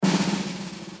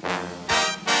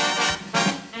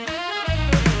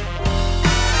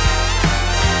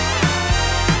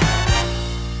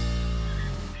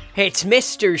It's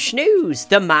Mr. Snooze,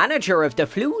 the manager of the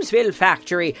Floozeville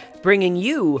factory, bringing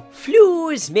you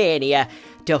Floozemania,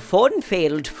 the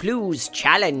fun-filled Flooz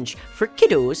challenge for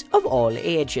kiddos of all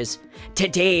ages.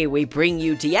 Today we bring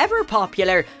you the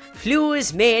ever-popular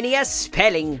Floozemania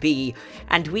Spelling Bee,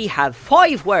 and we have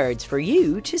 5 words for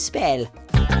you to spell.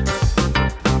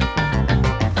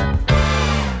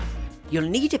 You'll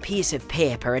need a piece of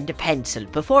paper and a pencil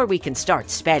before we can start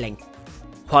spelling.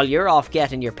 While you're off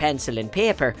getting your pencil and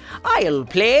paper, I'll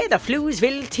play the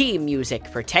Floozeville team music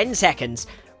for 10 seconds.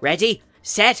 Ready,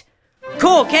 set,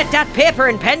 go get that paper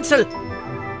and pencil!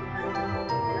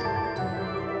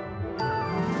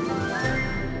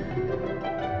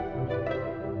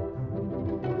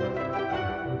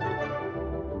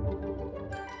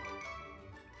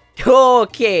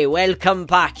 Okay, welcome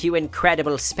back, you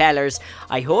incredible spellers.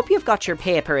 I hope you've got your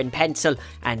paper and pencil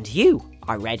and you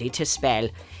are ready to spell.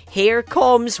 Here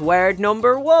comes word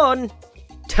number 1.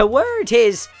 The word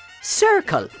is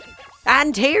circle.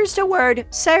 And here's the word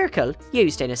circle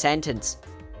used in a sentence.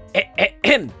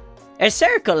 A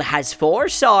circle has 4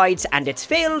 sides and it's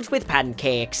filled with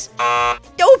pancakes.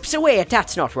 Oops, wait,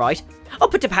 that's not right.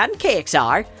 But the pancakes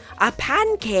are. A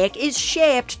pancake is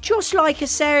shaped just like a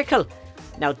circle.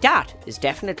 Now that is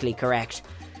definitely correct.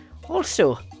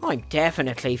 Also, I'm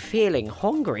definitely feeling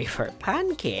hungry for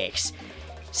pancakes.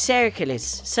 Circle is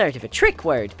sort of a trick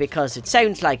word because it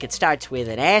sounds like it starts with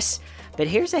an S, but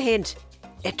here's a hint.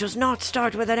 It does not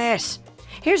start with an S.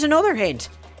 Here's another hint.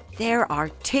 There are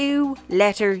 2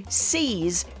 letter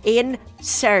C's in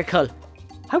circle.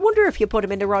 I wonder if you put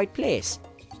them in the right place.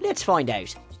 Let's find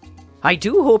out. I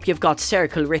do hope you've got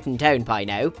circle written down by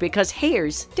now, because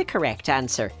here's the correct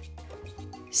answer.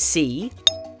 C-I-R-C-L-E.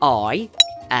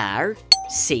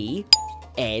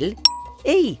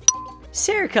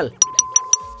 Circle.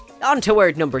 On to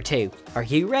word number 2. Are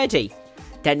you ready?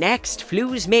 The next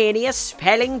Floozemania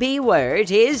spelling bee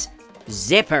word is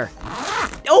zipper.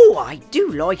 Oh, I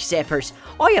do like zippers.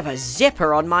 I have a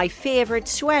zipper on my favourite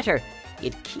sweater.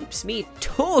 It keeps me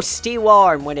toasty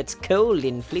warm when it's cold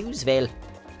in Floozeville.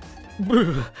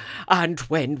 And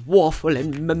when Waffle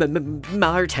and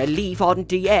Marta leave on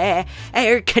the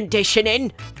air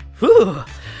conditioning.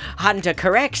 And the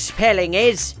correct spelling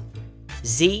is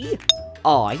Z-I-P-P-E-R.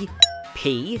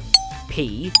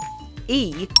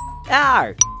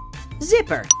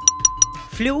 Zipper.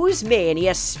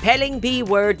 Floozemania spelling bee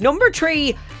word number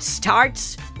 3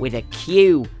 starts with a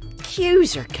Q.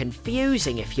 Q's are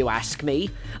confusing if you ask me.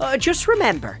 Just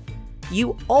remember,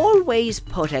 you always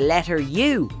put a letter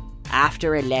U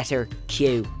after a letter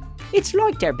Q. It's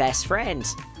like they're best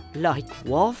friends, like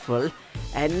Waffle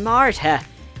and Marta.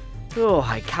 Oh,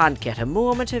 I can't get a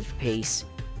moment of peace.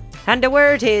 And the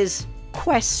word is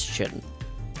question.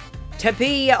 To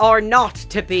be or not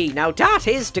to be? Now that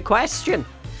is the question.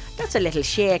 That's a little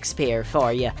Shakespeare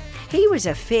for you. He was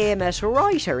a famous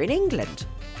writer in England.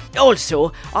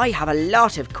 Also, I have a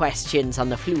lot of questions on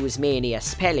the Floozemania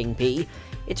spelling bee.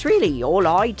 It's really all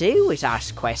I do is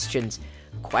ask questions.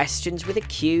 Questions with a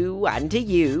Q and a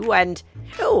U and...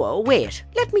 Oh, wait,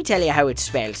 let me tell you how it's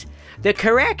spelled. The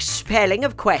correct spelling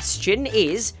of question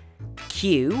is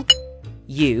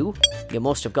Q-U... You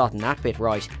must have gotten that bit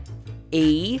right.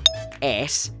 E-S-T-I-O-N.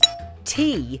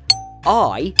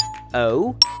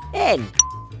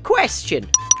 Question.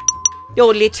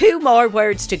 Only 2 more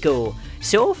words to go.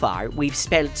 So far, we've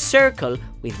spelled circle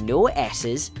with no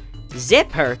S's,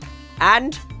 zipper,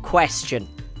 and question.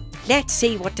 Let's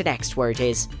see what the next word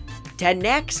is. The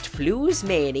next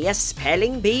Floozemania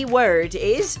spelling bee word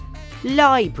is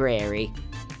library.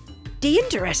 The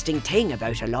interesting thing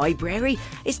about a library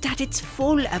is that it's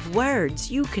full of words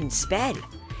you can spell.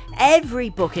 Every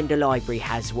book in the library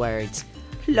has words.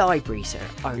 Libraries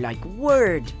are like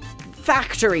word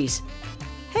factories.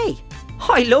 Hey,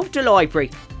 I love the library.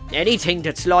 Anything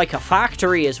that's like a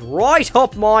factory is right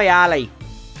up my alley.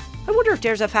 I wonder if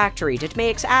there's a factory that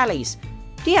makes alleys.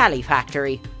 The Alley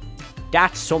Factory.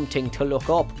 That's something to look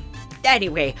up.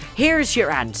 Anyway, here's your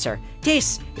answer.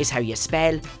 This is how you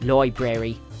spell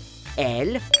library.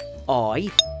 L-I-B-R-A-R-Y.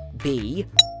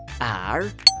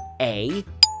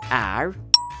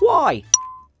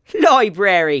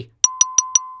 Library.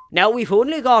 Now we've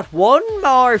only got 1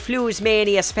 more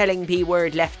Floozemania spelling bee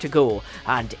word left to go,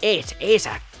 and it is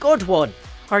a good one.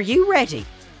 Are you ready?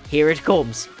 Here it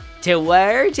comes. The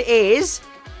word is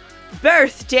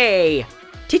birthday.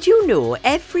 Did you know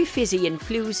every fizzy in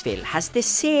Floozeville has the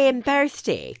same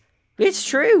birthday? It's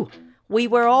true. We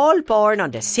were all born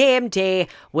on the same day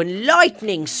when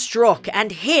lightning struck and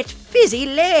hit Fizzy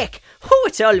Lake. Oh,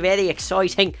 it's all very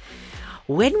exciting.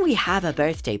 When we have a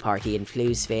birthday party in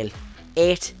Floozeville,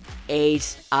 It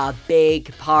is a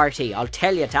big party, I'll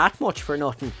tell you that much for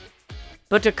nothing.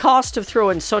 But the cost of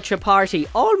throwing such a party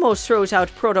almost throws out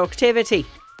productivity.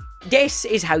 This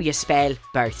is how you spell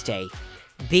birthday.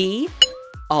 B-I-R-T-H-D-A-Y.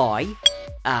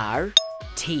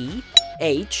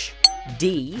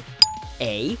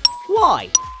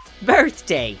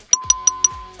 Birthday.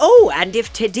 Oh, and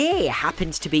if today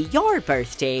happens to be your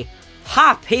birthday,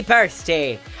 happy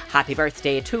birthday! Happy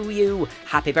birthday to you!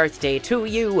 Happy birthday to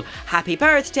you! Happy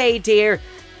birthday, dear!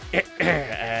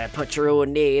 Put your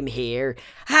own name here.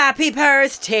 Happy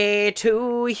birthday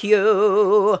to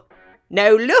you!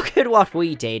 Now look at what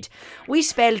we did. We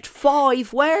spelled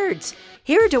 5 words.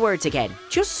 Here are the words again,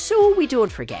 just so we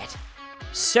don't forget.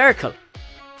 Circle.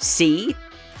 C-I-R-C-L-E.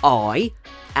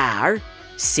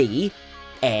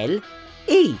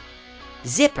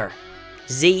 Zipper.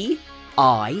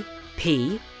 Z-I-P-P-E-R.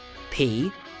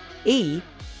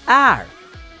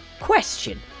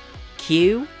 Question.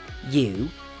 Q-U-E-S-T-I-O-N.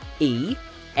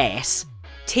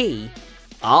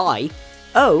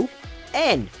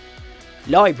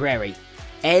 Library.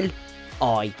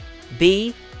 L-I-B-R-A-R-Y.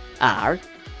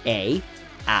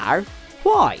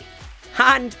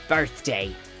 And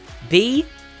birthday.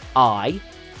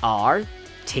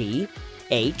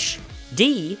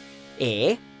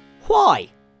 B-I-R-T-H-D-A-Y.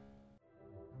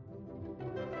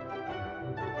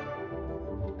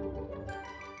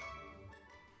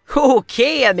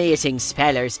 Okay, amazing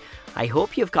spellers. I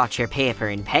hope you've got your paper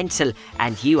and pencil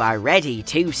and you are ready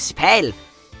to spell.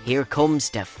 Here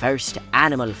comes the first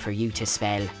animal for you to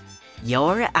spell.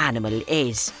 Your animal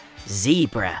is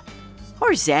zebra.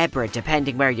 Or zebra,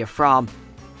 depending where you're from.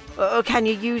 Can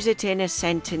you use it in a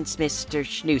sentence, Mr.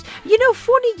 Schnooze? You know,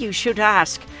 funny you should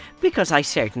ask, because I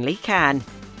certainly can.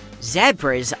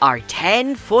 Zebras are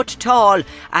 10 foot tall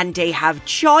and they have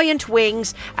giant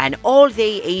wings and all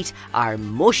they eat are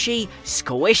mushy,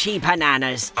 squishy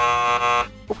bananas.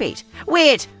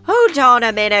 Wait, hold on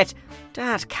a minute.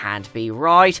 That can't be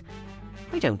right.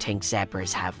 I don't think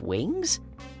zebras have wings.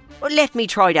 Let me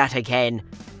try that again.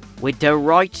 With the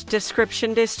right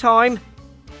description this time.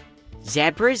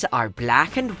 Zebras are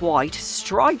black and white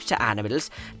striped animals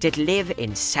that live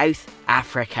in South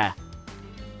Africa.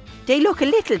 They look a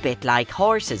little bit like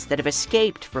horses that have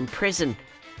escaped from prison.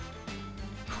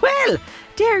 Well,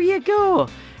 there you go.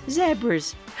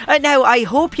 Zebras. Now, I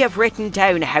hope you've written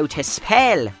down how to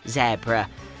spell zebra.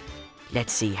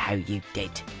 Let's see how you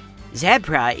did.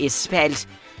 Zebra is spelled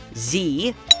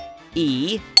Z-E-B-R-A.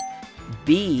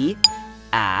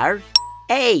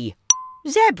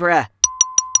 Zebra.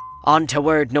 On to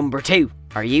word number 2.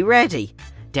 Are you ready?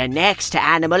 The next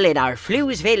animal in our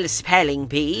Floozeville spelling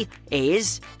bee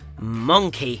is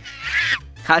monkey.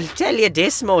 I'll tell you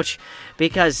this much,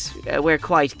 because we're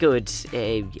quite good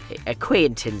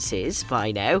acquaintances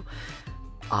by now.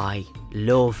 I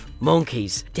love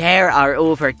monkeys. There are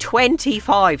over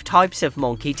 25 types of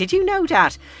monkey. Did you know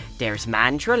that? There's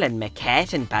mandrill and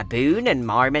maquette and baboon and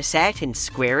marmoset and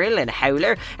squirrel and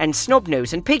howler and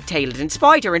snubnose and pigtailed and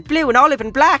spider and blue and olive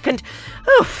and black and...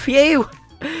 oh, phew.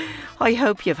 I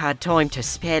hope you've had time to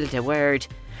spell the word.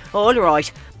 All right,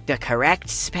 the correct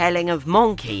spelling of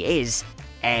monkey is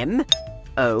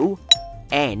M-O-N-K-E-Y.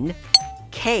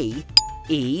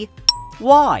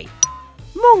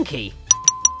 Monkey.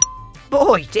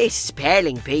 Boy, this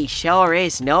spelling bee sure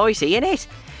is noisy, innit?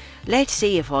 Let's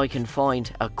see if I can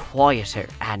find a quieter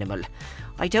animal.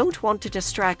 I don't want to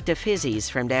distract the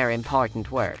fizzies from their important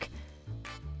work.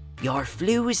 Your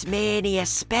Floozemania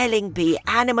spelling bee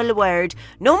animal word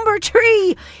number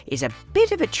 3 is a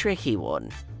bit of a tricky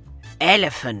one.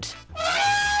 Elephant.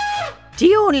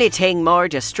 The only thing more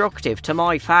destructive to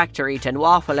my factory than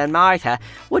Waffle and Martha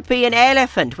would be an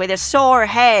elephant with a sore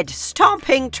head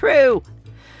stomping through.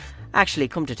 Actually,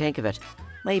 come to think of it,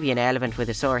 maybe an elephant with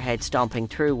a sore head stomping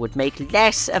through would make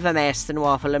less of a mess than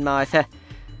Waffle and Martha.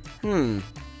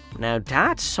 Now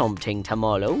that's something to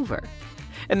mull over.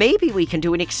 Maybe we can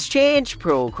do an exchange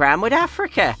programme with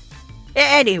Africa.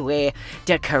 Anyway,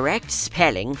 the correct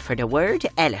spelling for the word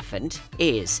elephant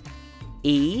is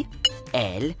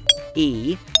E-L-E-P-H-A-N-T.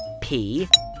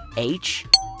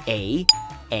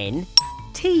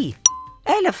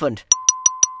 Elephant.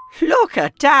 Look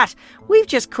at that! We've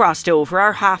just crossed over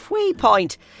our halfway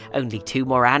point. Only 2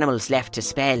 more animals left to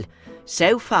spell.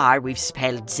 So far we've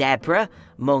spelled zebra,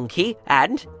 monkey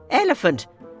and elephant.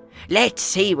 Let's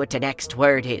see what the next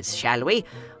word is, shall we?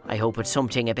 I hope it's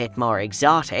something a bit more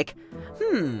exotic.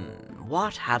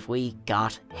 What have we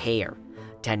got here?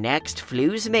 The next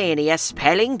Floozemania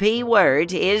spelling bee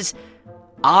word is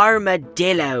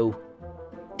armadillo.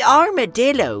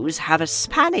 Armadillos have a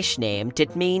Spanish name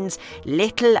that means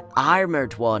little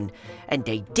armoured one, and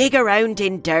they dig around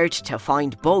in dirt to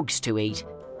find bugs to eat.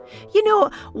 You know,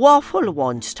 Waffle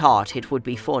once thought it would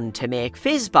be fun to make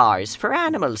fizz bars for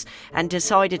animals and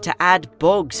decided to add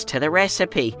bugs to the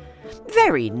recipe.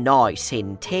 Very nice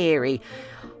in theory.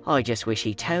 I just wish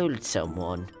he told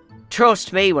someone.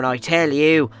 Trust me when I tell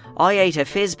you, I ate a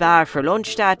fizz bar for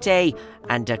lunch that day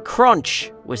and the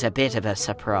crunch was a bit of a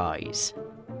surprise.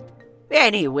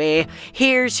 Anyway,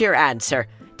 here's your answer.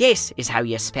 This is how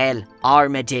you spell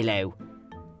armadillo.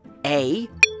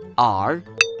 A-R-M-A-D-I-L-L-O.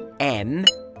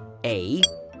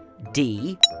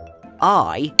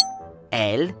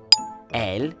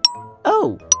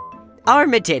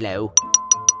 Armadillo.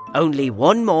 Only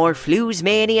one more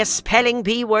Floozemania spelling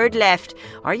bee word left.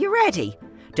 Are you ready?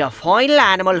 The final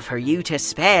animal for you to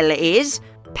spell is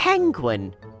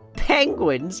penguin.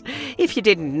 Penguins, if you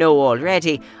didn't know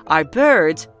already, are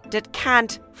birds that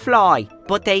can't fly,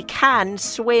 but they can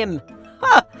swim.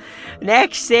 Ha!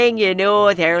 Next thing you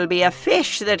know, there'll be a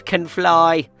fish that can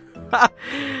fly. Ha!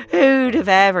 Who'd have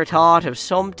ever thought of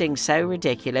something so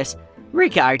ridiculous?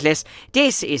 Regardless,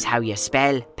 this is how you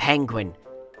spell penguin.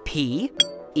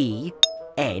 P-E-N-G-U-I-N.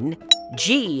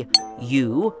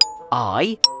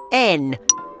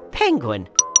 Penguin.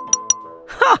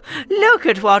 Ha! Look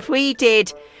at what we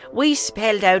did. We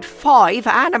spelled out 5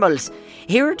 animals.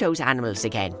 Here are those animals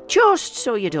again, just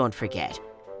so you don't forget.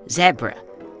 Zebra.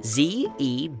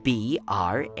 Z-E-B-R-A.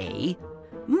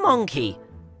 Monkey.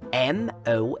 M-O-N-K-E-Y.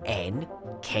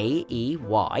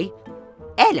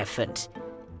 Elephant.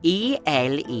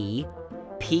 E-L-E-P-H-A-N-T.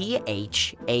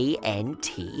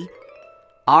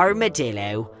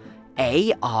 Armadillo.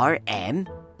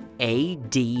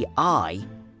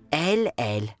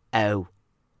 A-R-M-A-D-I-L-L-O.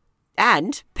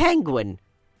 And penguin.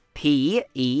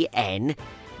 P-E-N-G-U-I-N.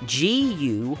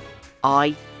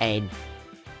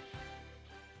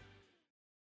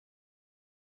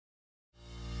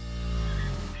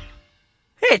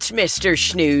 It's Mr.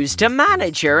 Snooze, the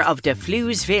manager of the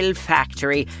Floozeville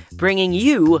factory, bringing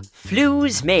you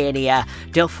Floozemania,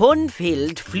 the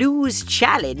fun-filled Flooze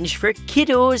challenge for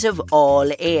kiddos of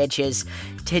all ages.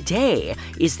 Today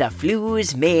is the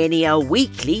Floozemania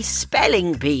weekly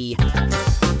spelling bee.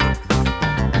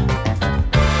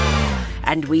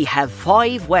 And we have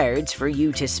 5 words for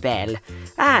you to spell.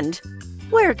 And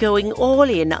we're going all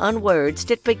in on words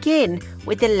that begin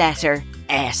with the letter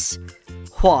S.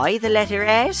 Why the letter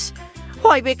S?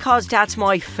 Why, because that's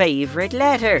my favourite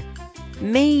letter.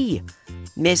 Me,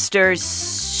 Mr.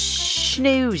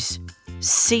 Snooze.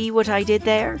 See what I did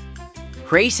there?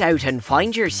 Race out and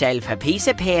find yourself a piece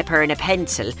of paper and a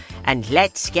pencil and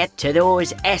let's get to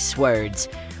those S words.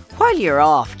 While you're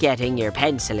off getting your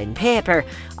pencil and paper,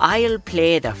 I'll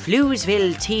play the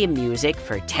Floozeville theme music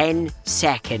for 10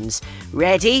 seconds.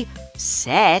 Ready,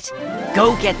 set,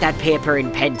 go get that paper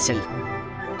and pencil.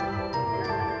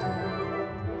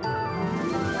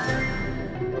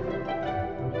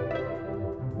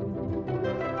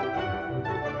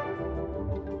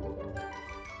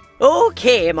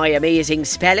 Okay, my amazing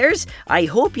spellers, I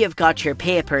hope you've got your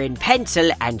paper and pencil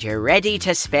and you're ready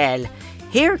to spell.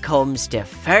 Here comes the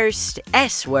first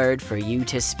S word for you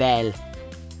to spell.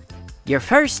 Your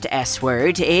first S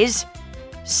word is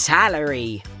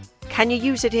salary. Can you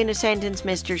use it in a sentence,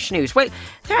 Mr. Snooze? Well,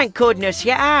 thank goodness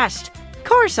you asked. Of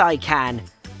course I can.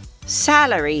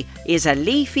 Celery is a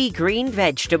leafy green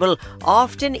vegetable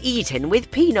often eaten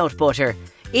with peanut butter.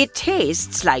 It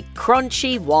tastes like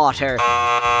crunchy water.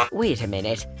 Wait a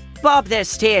minute. Bob the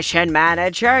station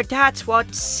manager, that's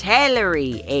what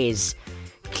celery is.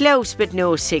 Close but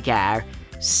no cigar.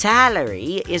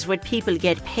 Salary is what people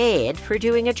get paid for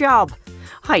doing a job.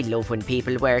 I love when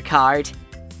people work hard.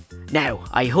 Now,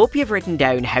 I hope you've written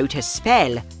down how to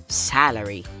spell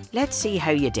salary. Let's see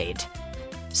how you did.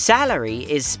 Salary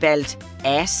is spelt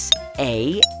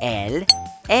S-A-L-A-R-Y.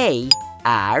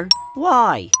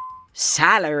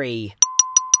 Salary.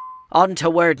 On to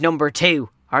word number 2.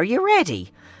 Are you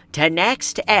ready? The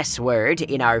next S word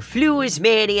in our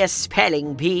Floozemania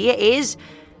spelling bee is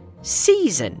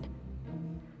season.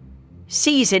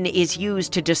 Season is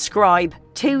used to describe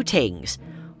 2 things.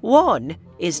 One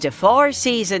is the 4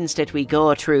 seasons that we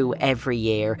go through every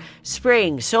year: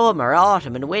 spring, summer,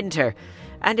 autumn and winter.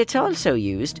 And it's also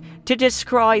used to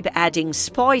describe adding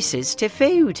spices to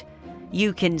food.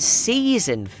 You can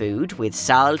season food with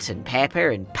salt and pepper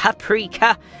and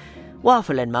paprika.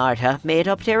 Waffle and Martha made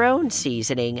up their own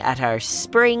seasoning at our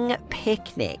spring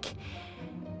picnic.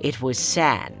 It was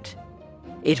sand.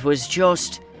 It was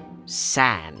just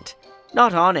sand.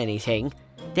 Not on anything.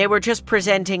 They were just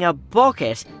presenting a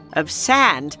bucket of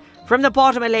sand from the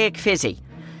bottom of Lake Fizzy.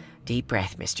 Deep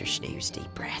breath, Mr. Snooze,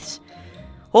 deep breaths.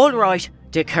 All right,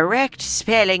 the correct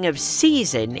spelling of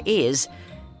season is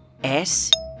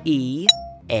S-E-A-S-O-N.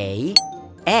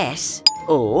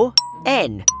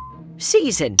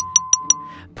 Season.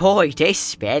 Boy, this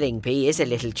spelling bee is a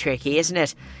little tricky, isn't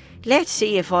it? Let's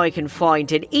see if I can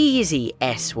find an easy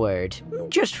S word,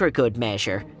 just for good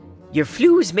measure. Your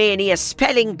Floozemania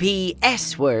spelling bee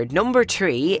S word number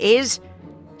 3 is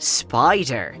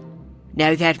spider.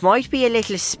 Now that might be a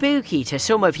little spooky to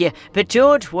some of you, but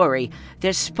don't worry.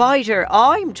 The spider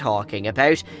I'm talking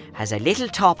about has a little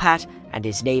top hat and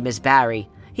his name is Barry.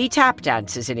 He tap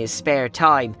dances in his spare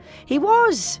time. He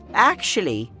was,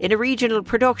 actually, in a regional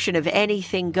production of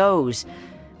Anything Goes,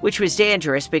 which was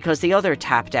dangerous because the other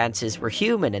tap dancers were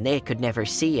human and they could never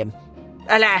see him.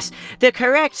 Alas, the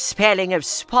correct spelling of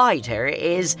spider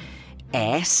is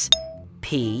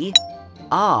S-P-I-D-E-R.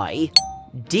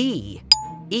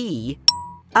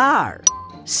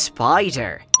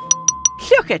 Spider.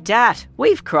 Look at that,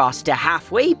 we've crossed a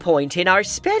halfway point in our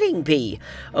spelling bee.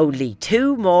 Only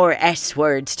 2 more S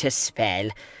words to spell.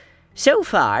 So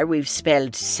far we've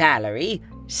spelled salary,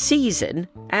 season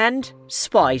and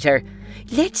spider.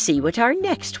 Let's see what our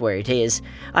next word is.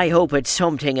 I hope it's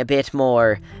something a bit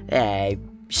more,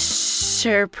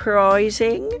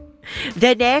 surprising.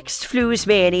 The next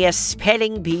Floozemania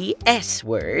spelling bee S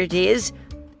word is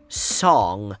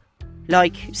song.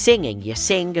 Like singing, you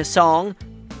sing a song.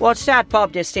 What's that,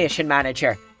 Bob, the station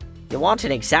manager? You want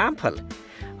an example?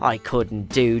 I couldn't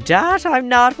do that. I'm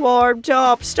not warmed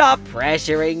up. Stop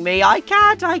pressuring me. I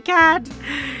can't.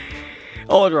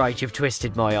 All right, you've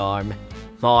twisted my arm.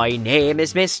 My name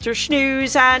is Mr.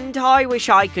 Snooze and I wish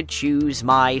I could choose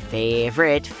my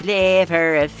favourite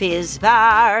flavour of fizz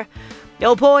bar.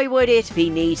 Oh boy, would it be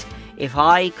neat if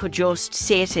I could just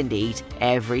sit and eat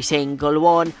every single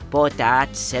one, but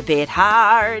that's a bit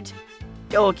hard.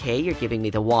 Okay, you're giving me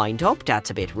the wind up. That's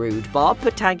a bit rude, Bob,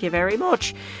 but thank you very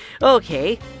much.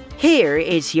 Okay, here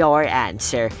is your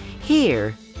answer.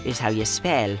 Here is how you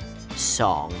spell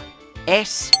song.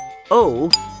 S-O-N-G.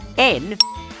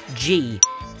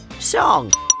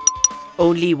 Song.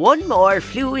 Only one more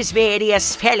Floozemania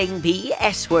spelling bee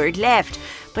S word left,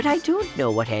 but I don't know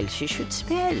what else you should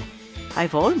spell.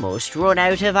 I've almost run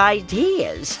out of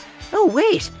ideas. Oh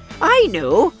wait, I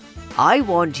know. I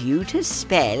want you to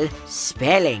spell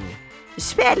spelling.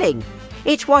 Spelling.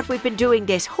 It's what we've been doing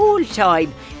this whole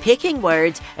time, picking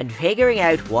words and figuring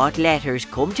out what letters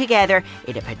come together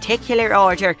in a particular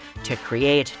order to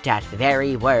create that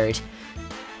very word.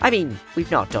 I mean,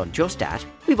 we've not done just that.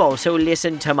 We've also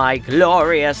listened to my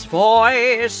glorious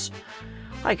voice.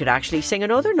 I could actually sing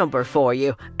another number for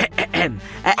you.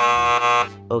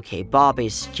 Okay, Bob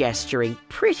is gesturing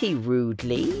pretty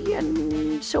rudely,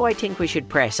 and so I think we should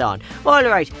press on. All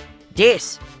right,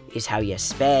 this is how you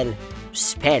spell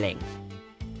spelling.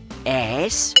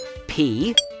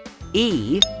 S-P-E-L-L-I-N-G.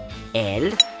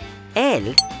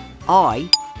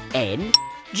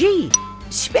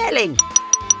 Spelling.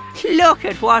 Look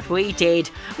at what we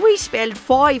did. We spelled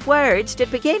 5 words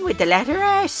that begin with the letter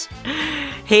S.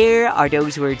 Here are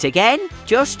those words again,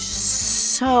 just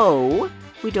so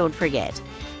we don't forget.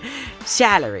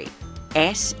 Salary.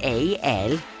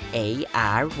 S-A-L-A-R-Y.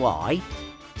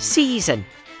 Season.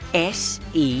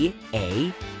 S-E-A-S-O-N.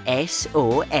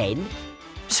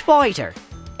 Spider.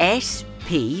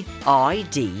 S-P-I-D-E-R.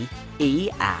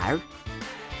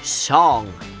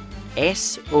 Song.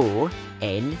 S-O-N-G.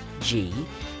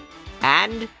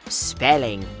 And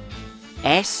spelling.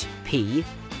 S-P-E-L-L-I-N-G.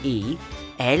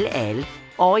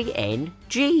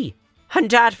 And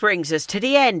that brings us to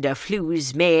the end of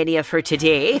Floozemania for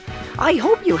today. I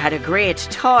hope you had a great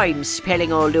time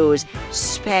spelling all those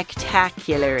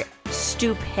spectacular,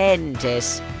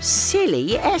 stupendous,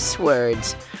 silly S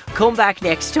words. Come back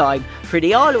next time for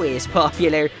the always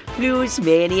popular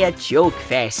Floozemania Joke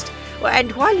Fest.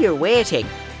 And while you're waiting,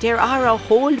 there are a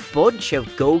whole bunch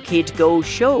of Go Kid Go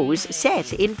shows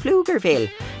set in Pflugerville.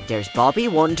 There's Bobby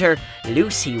Wonder,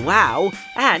 Lucy Wow,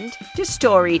 and The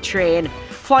Story Train.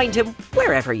 Find him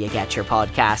wherever you get your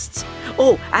podcasts.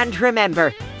 Oh, and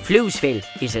remember, Floozeville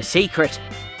is a secret.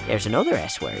 There's another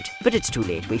S word, but it's too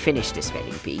late. We finished the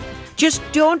spelling bee. Just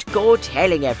don't go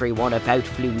telling everyone about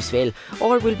Floozeville,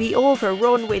 or we'll be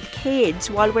overrun with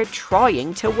kids while we're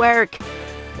trying to work.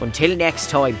 Until next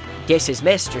time, this is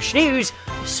Mr. Snooze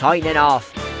signing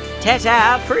off.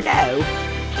 Ta-ta for now.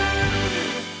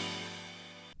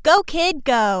 Go Kid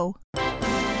Go!